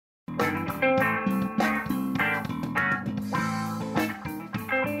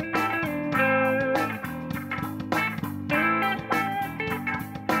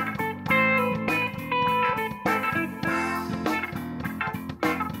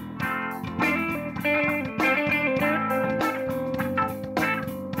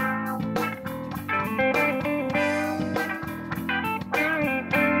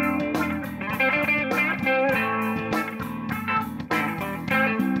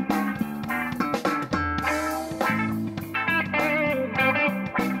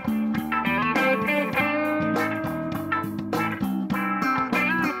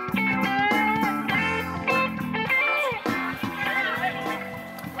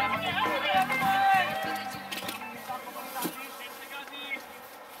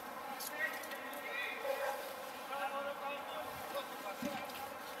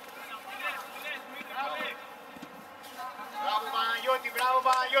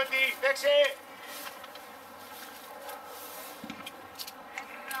Παναγιώτη, παίξε!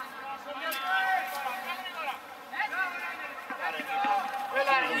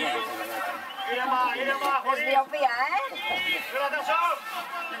 Έλα ρε Νίκο! Ήρεμα, ήρεμα, χωρίς! Δεσμιοπία, Έλα Τάσο!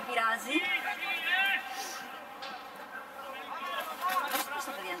 Δεν πειράζει. Πώς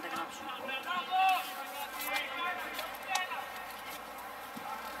τα παιδιά να τα γράψουν.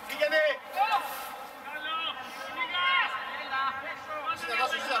 Πήγαινε!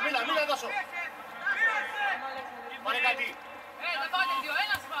 Μίλα Τάσο! Πάρε κάτι!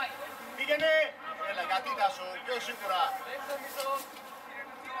 Πήγαινε! Έλα γιατί Τάσο, πιο σίγουρα!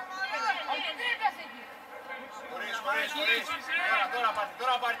 Χωρίς!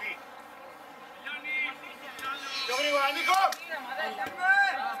 Τώρα πάρτι! Πιο γρήγορα Νίκο!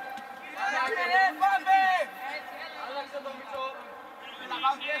 Πάμε! Άλλαξε το Μίτσο! Να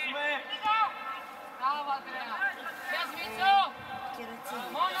πάμε πιέσουμε! Μπράβο Αντρέα! Πιες Μίτσο! Κερατσίνη.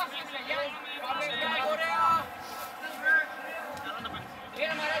 Μόνος είσαι, Γιάννη! Πάμε Γιάννη, ωραία!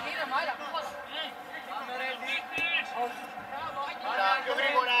 Ήρεμα Ρέντι, ήρεμα, έλα, πώς! Πάμε Ρέντι! Όχι! Άρα, πιο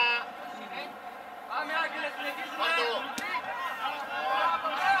γρήγορα! Πάμε Άγγελε, συνεχίζουμε! Πάρτο!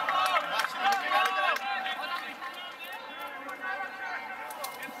 Εντάξει, είναι καλύτερα!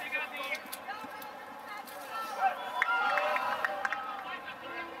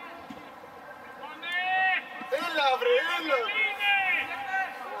 Έλα βρε, έλα!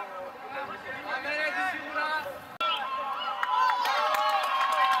 Πάμε Ρέντι, σίγουρα!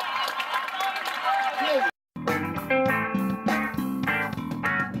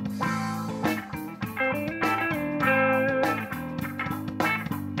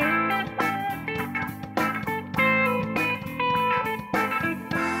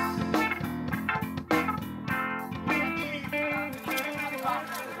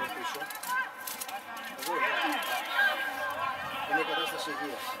 Είναι κατάσταση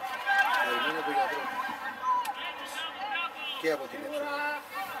υγείας. Περιμένω τον γιατρό. Και από την έξω.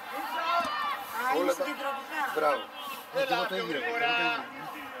 Όλα τα... συντροφικά. Μπράβο. Έλα, πιο γρήγορα!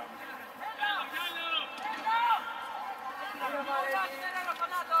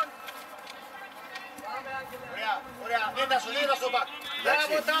 Ωραία, δεν Τάσο, δεν Τάσο μπακ.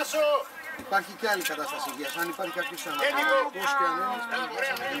 Μπράβο Τάσο! Υπάρχει και άλλη κατάσταση υγείας. Αν υπάρχει κάποιος αναγκαστικός και αν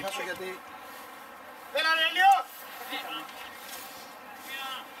είναι, θα χάσω γιατί... Έλα ρε Ελίο!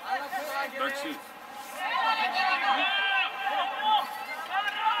 Εντάξει.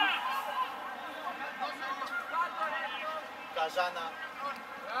 Καζάνα.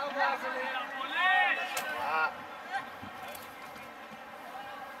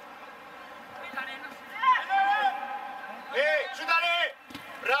 Σούταρε!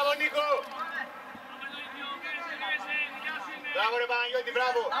 Μπράβο Νίκο! Μπράβο ρε Παναγιώτη,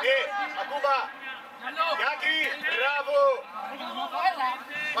 μπράβο! Ακούμπα! Γιάκρη, μπράβο!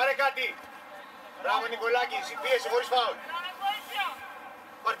 Πάρε κάτι! Μπράβο Νικολάκη, συμπίεση χωρίς φάουλ!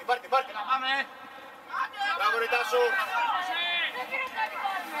 Πάρτι! Μπράβο ρε Τάσο!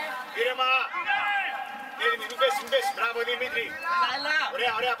 Ήρεμα! Έτοιμοι, μην πέσει! Μπράβο Δημήτρη!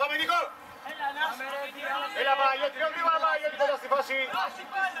 Ωραία, πάμε Νίκο! Έλα Παναγιώτη, πιο γρήγορα Παναγιώτη κοντά στη φάση!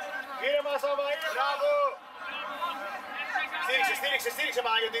 Ήρεμα Σάβα, μπράβο! Στήριξε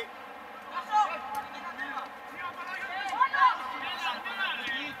Παναγιώτη!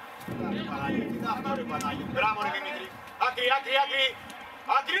 Παναγιώτη, αυτό ρε Παναγιώτη! Μπράβο ρε Δημήτρη!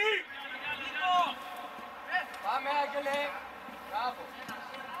 Άκρη! Πάμε Άγγελε! Μπράβο!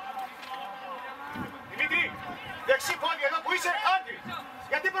 Δημήτρη, δεξί πόδι εδώ που είσαι, άκρη!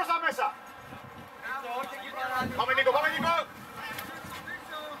 Γιατί προς τα μέσα! Πάμε Νίκο! Πάμε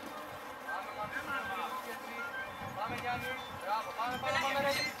Γιάννη! Μπράβο! Πάμε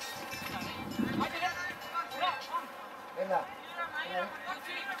Ρέντι! Έλα.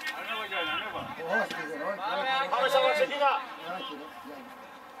 Πάμε σαν Βασιλίνα!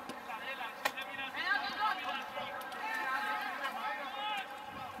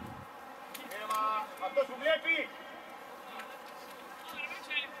 Αυτός που βλέπει!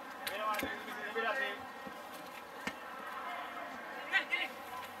 Δεν πειράζει!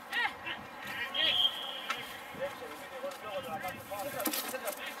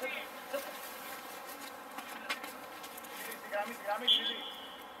 Στη γραμμή, Δημήτρη!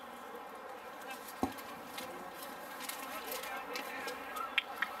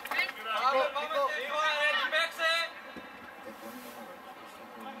 Πάμε, γρήγορα Ρέντι, παίξε!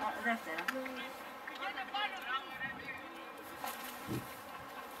 Δεύτερα.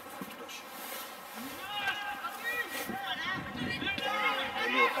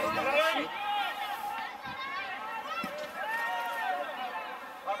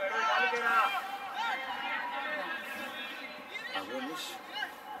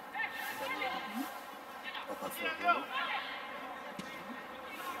 Ακρόπολη.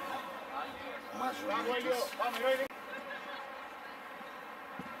 Μαζονίτης.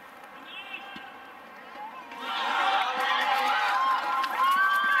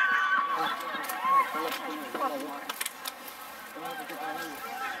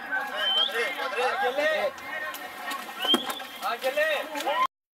 Άγγελε!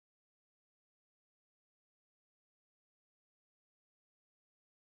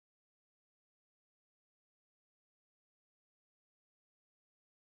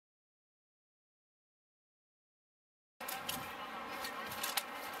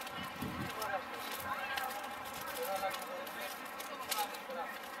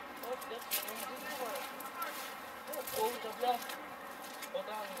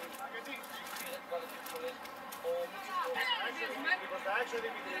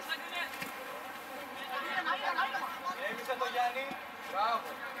 Έμεισα το Γιάννη. Μπράβο.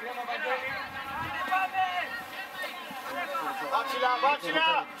 Κύριε Μαπαγγέλη. Βάψιλα, βάψιλα!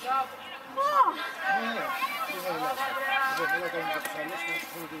 Ναι, δεν θέλω να κάνουμε και τους άλλους και να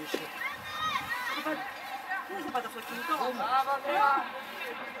τους τη ρουσία. Πού θα πάτε αυτοκίνητο?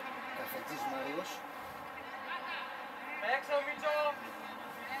 Καφετής Μαριος. Έξω Μίτσο.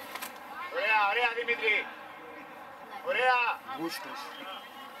 Ωραία, ωραία Δημήτρη! Ωραία! Μπούσκος.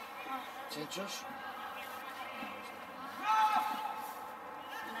 Τσέτσος.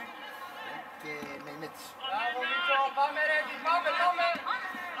 Και Μεϊμέτης. Μπράβο Μίτσο. Πάμε ρε. Πάμε, πάμε.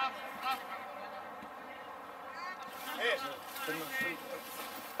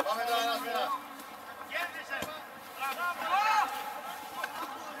 Πάμε τώρα ένας μήνας!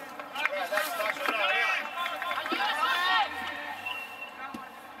 Ωραία, εντάξει, εντάξει, ωραία, ωραία!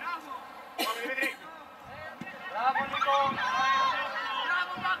 Πάμε Δημήτρη! Μπράβο Νίκο.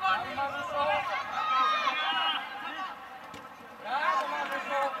 Μπράβο Μαρούσο. Μπράβο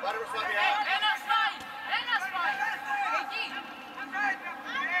Μαρούσο. Πάρε προσπάθεια! Ένας φάει! Εκεί!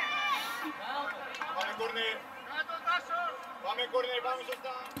 Πάμε κόρνερ! Πάμε κόρνερ, πάμε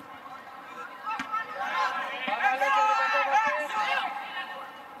σωστά! Πάμε Αλέξο, δεν κατέβασε.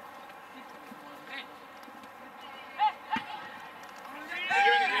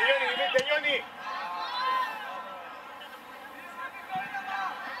 Τελειώνει, τελειώνει, Δημήτρη, τελειώνει!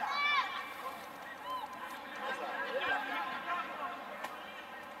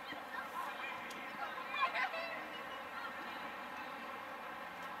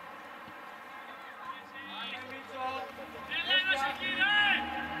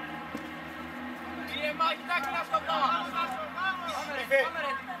 Κύριε Μάκη, κοιτάξτε να σκοτώ. Πάμε ρε, πάμε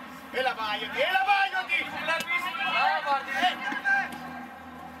ρε. Έλα Παναγιώτη, έλα Παναγιώτη! Βλέπεις. Μπράβο Αρτή.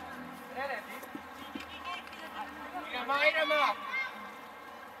 Ρε ρε, τι. Ήρεμα, ήρεμα.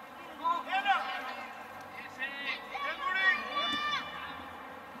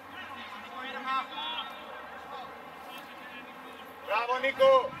 Μπράβο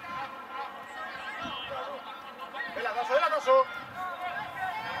Νίκο! Έλα Τάσο, έλα Τάσο!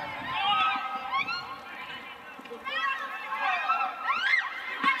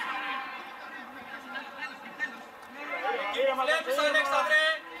 Ήρεμα, Βλέπεις Αλέξανδρε.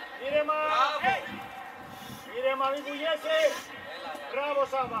 ήρεμα! Μπράβο. Ήρεμα, μην κουνιέσαι! Μπράβο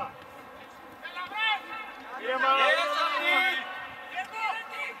Σάβα! Ήρεμα! Yes, Αρτή.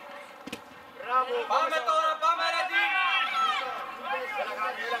 Μπράβο! Πάμε τώρα, πάμε ρε τι. Έλα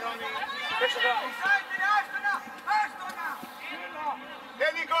Γράμμι, έλα Γράμμι! Παίξε Γράμμι!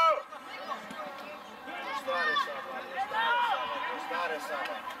 Νίκο! Μπροστάρε Σάβα, μπροστάρε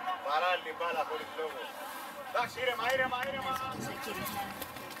Σάβα. Παράλληλη μπάλα χωρίς λόγο. Εντάξει, ήρεμα, ήρεμα, ήρεμα.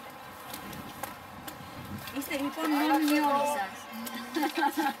 Είστε λοιπόν μόνοι όλοι σας.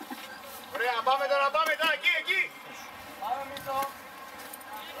 Ωραία, πάμε τώρα, εκεί, εκεί. Πάμε Μίτσο.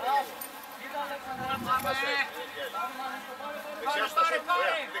 Μπράβο. Κοίτα Αλέξανδρε. Δεξιά σου, Τάσο,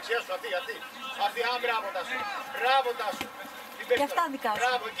 ωραία, δεξιά σου, αυτή. Αυτή, μπράβο Τάσο, μπράβο Τάσο. Και αυτά δικά σου.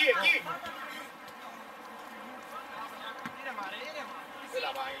 Μπράβο, εκεί.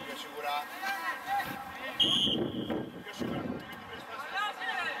 Έλα, πάει, πιο σίγουρα. Πιο σίγουρα.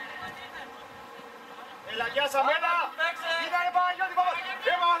 Έλα, γεια σας, έλα. Κοίτανε Παναγιώτη, πάμε.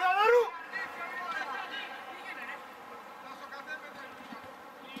 Παπαδόρου.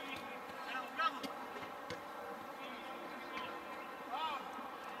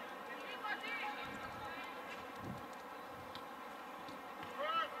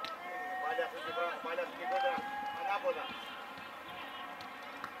 Πάλι αυτή την κόντρα, ανάποδα.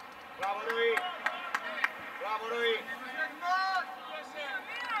 Μπράβο Ρούι. Μπράβο Ρούι.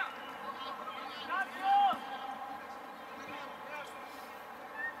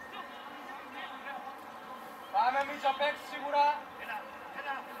 Πάμε Μίτσο, παίξε σίγουρα.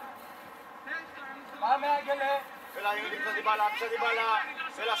 Πάμε Πάμε, Άγγελε. Έλα, Δημήτρη, πίσω την μπάλα, πίσω την μπάλα.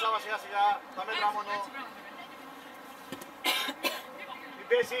 Έλα, Σάβα, σιγά σιγά. Τα μέτρα μόνο. Μην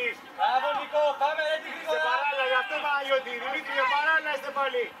πέσεις. Μπράβο, Νικό. Πάμε, ρε, την Είστε γρήγορα. παράλληλα, γι' αυτό Παναγιώτη. Δημήτρη, παράλληλα είστε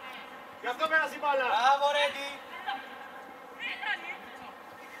πάλι. Γι' αυτό πέρασε η μπάλα. Μπράβο, Ρέντι.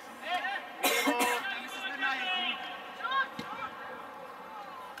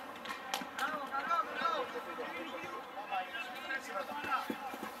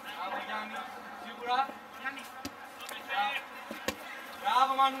 Μπράβο, Γιάννη. Σίγουρα.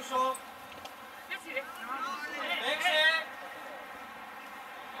 Μπράβο, Μανούσο. Παίξε.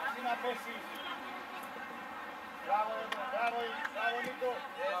 Εσύ να πέσεις. Μπράβο, μπράβο, μπράβο, Νίκο.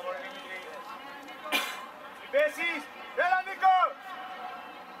 Μπράβο, ρε, Δημήτρη. Μην πέσεις. Έλα, Νίκο.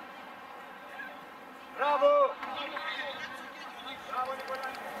 Μπράβο. Μπράβο,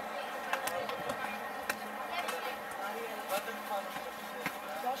 Νικολάκη.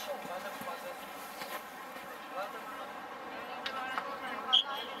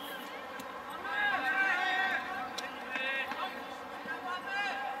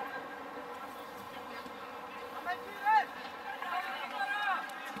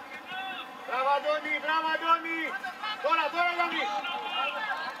 Μπράβο, Αντώνη, μπράβο, Αντώνη. Τώρα, Γιάννη.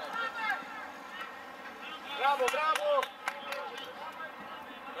 Μπράβο, μπράβο.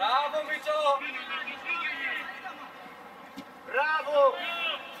 Μπράβο, Μίτσο. Μπράβο.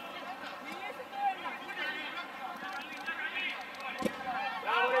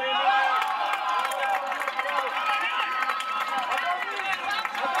 Μπράβο, ρε, Δημήτρη.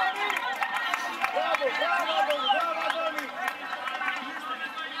 Μπράβο, μπράβο, Αντώνη, μπράβο, Αντώνη.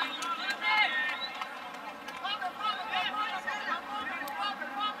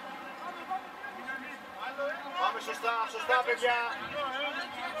 Πάμε σωστά, σωστά, παιδιά.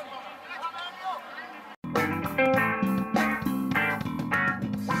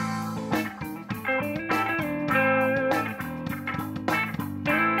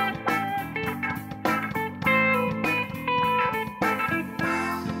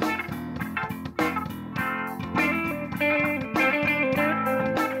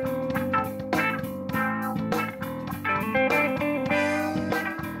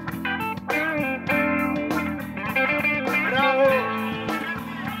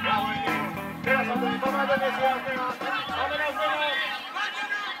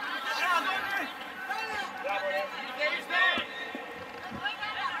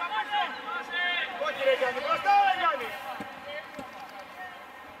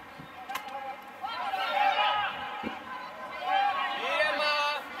 Ήρεμα.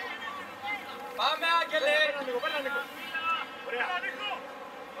 Πάμε, Άγγελε.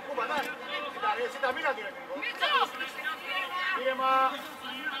 Ήρεμα.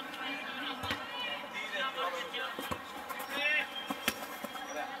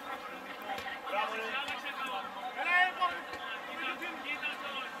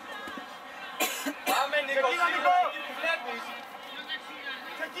 Πάμε, Νίκο. Ξεκίνα, Νίκο. Εκεί που βλέπεις.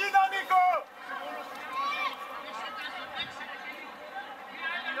 Ξεκίνα, Νίκο.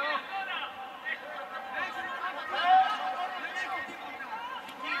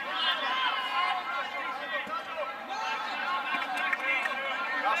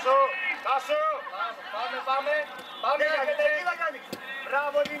 Τάσο. Πάμε. Πάμε, Άγγελε. Ξεκίνα, Γιάννη.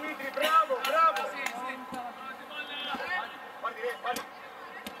 Μπράβο, Δημήτρη, μπράβο, μπράβο. Πάρ' τη, πάρ' τη.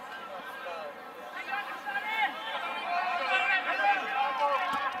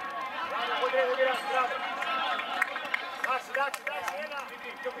 Μπράβο, κοντρέ, δεν πειράζει, μπράβο. Εντάξει, έλα.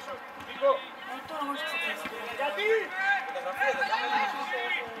 Δημήτρη, πιο πίσω. Νίκο. Τώρα μόλις ξεκινήσει. Γιατί?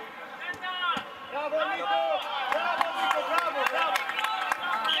 Μπράβο, Νίκο. Μπράβο.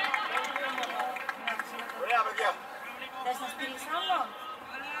 Ωραία, παιδιά. Θες να στείλεις άλλον?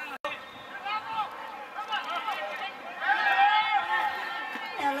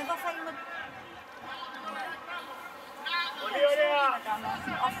 Ναι, αλλά εδώ θέλουμε... Πολύ ωραία.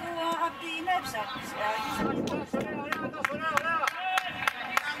 Αφού από την έψαξες. Ωραία.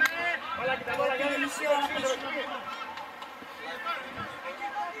 Όλα και τα όλα, Γιάννη. Μισή ώρα πίσω.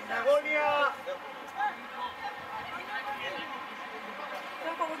 Την αγώνια.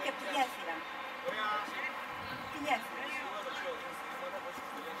 Έχω εγώ και από τη γέφυρα. Τη γέφυρα.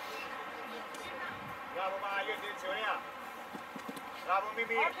 Μπράβο, Παναγιώτη, έτσι, ωραία. Μπράβο,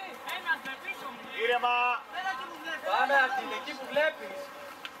 Μίμη. Ήρεμα. Πάμε, Αρτίν, εκεί που βλέπεις.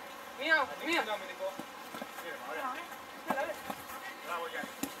 Μία. Ήρεμα, ωραία. Μπράβο,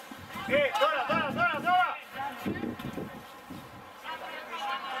 Γιάννη. Τώρα.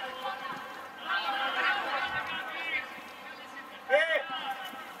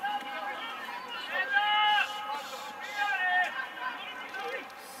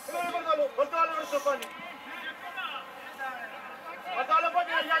 Έλα, ρε, Πορτόλο. Πώς το άλλο στο φάνη. Μα το άλλο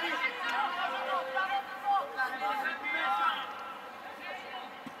πότε να γιάνει.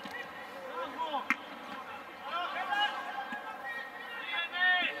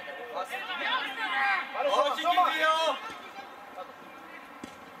 Όχι κύριο!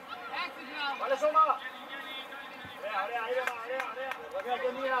 Βάλε σώμα. Ωραία, ήρεμα, ωραία.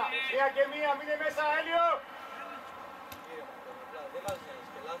 Μία και μία, μείνε μέσα, Έλιο. Δεν βάζεις ένας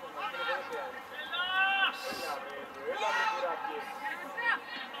και λάθος, μα δεν πειράζει. Έλα με κουράκες.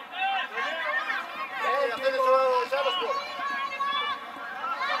 Αυτό είναι στο άλλο σπορ.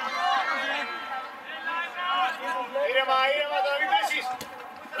 Ήρεμα, τώρα μην πέσεις.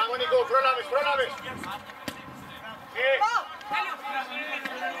 Μπράβο Νίκο, πρόλαβες.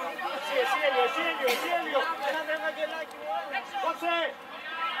 Εσύ Έλιο. Ένα γελάκι. Κόψε.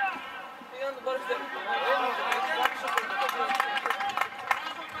 Πήγα να τον πάρεις τελικό.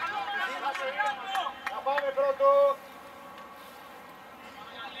 Θα πάμε πρώτο.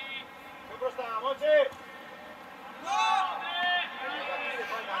 Και μπροστά, Μότσε.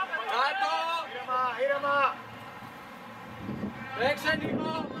 Κάτω! Ήρεμα. Παίξε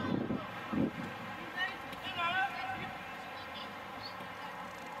Νίκο!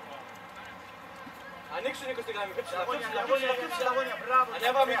 Ανοίξου Νίκο στη γραμμή, χτύψε Αγώνια, μπράβο.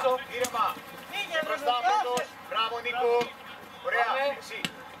 Ανέβα Μίτσο. Ήρεμα. Μπροστά πρώτος. Μπράβο Νίκο. Ωραία, εσύ.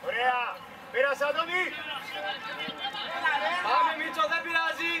 Ωραία. Πέρασε Αντώνη. Πάμε Μίτσο, δεν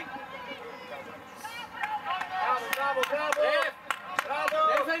πειράζει! Μπράβο.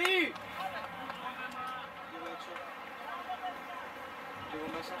 Δεύτερη! Λίγο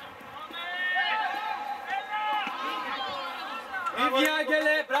μέσα. Ίδια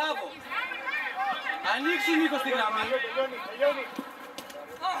Άγγελε, μπράβο! Ανοίξου Νίκο στη γραμμή. Τελειώνει.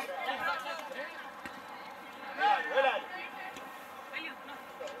 Έλα.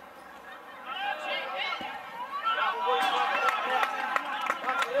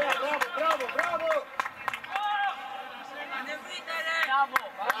 Μπράβο.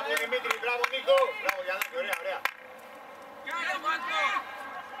 Μπράβο Δημήτρη, μπράβο Νίκο. Μπράβο Γιάννη, ωραία.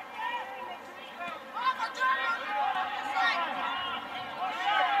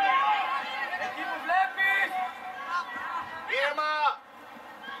 Εκεί που βλέπεις! Ήρεμα.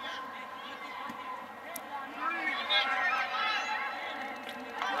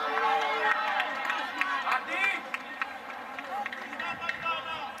 Αντί!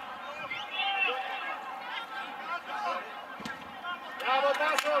 Μπράβο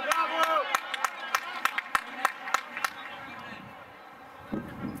Τάσο, μπράβο.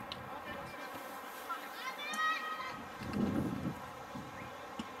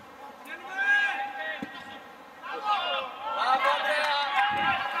 Μπράβο Ανδρέα!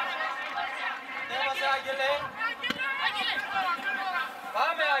 Ανέβασε Άγγελε!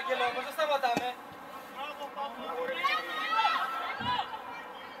 Πάμε Άγγελο, πώς δεν σταματάμε!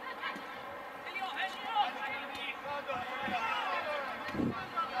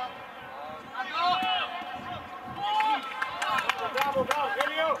 Μπράβο,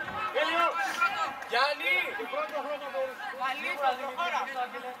 Έλιο. Γιάννη! Καλύτερα, προχώρα.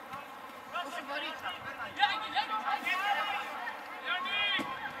 Άγγελε. Όσο μπορεί.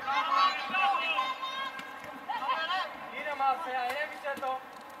 Ήρεμα, ηρέμησε το.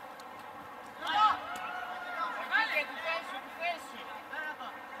 Εκεί, του θέση.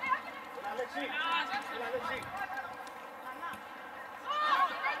 Έλα Αλέξη.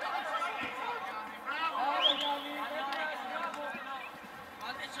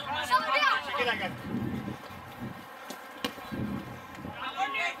 Ξεκινά κάτι.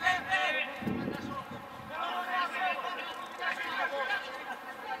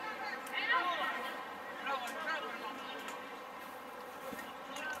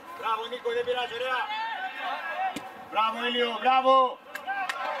 Μπράβο Νίκο, δεν πειράζει, ωραία. Μπράβο Έλιο, μπράβο.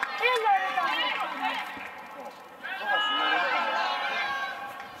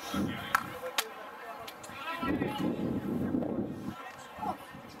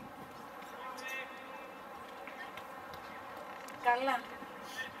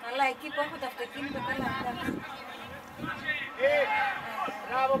 Καλά, εκεί που έχω το αυτοκίνητο, καλά, εντάξει.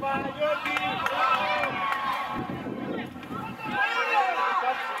 Μπράβο Παναγιώτη.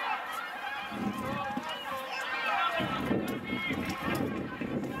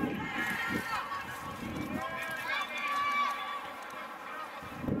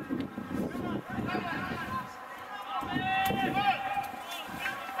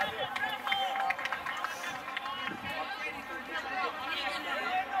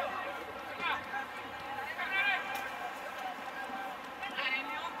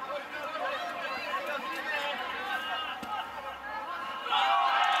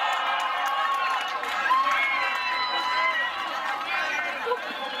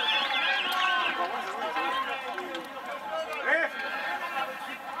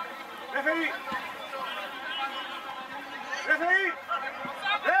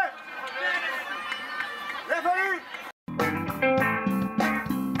 Ρεφερί!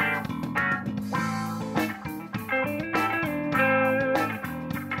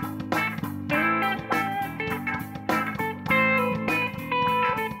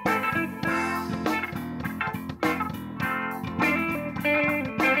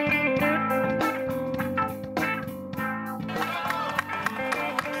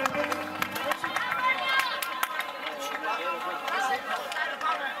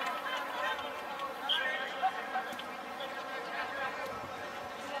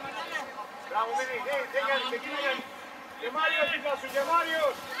 Μπράβο, Μίνι, δεν κάνεις, εκεί να κάνεις. Και Μάριος δίπλα σου, και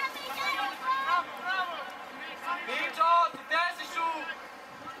Μάριος. Μίτσο, τη θέση σου!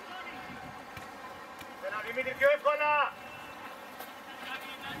 Ένα Δημήτρη πιο εύκολα.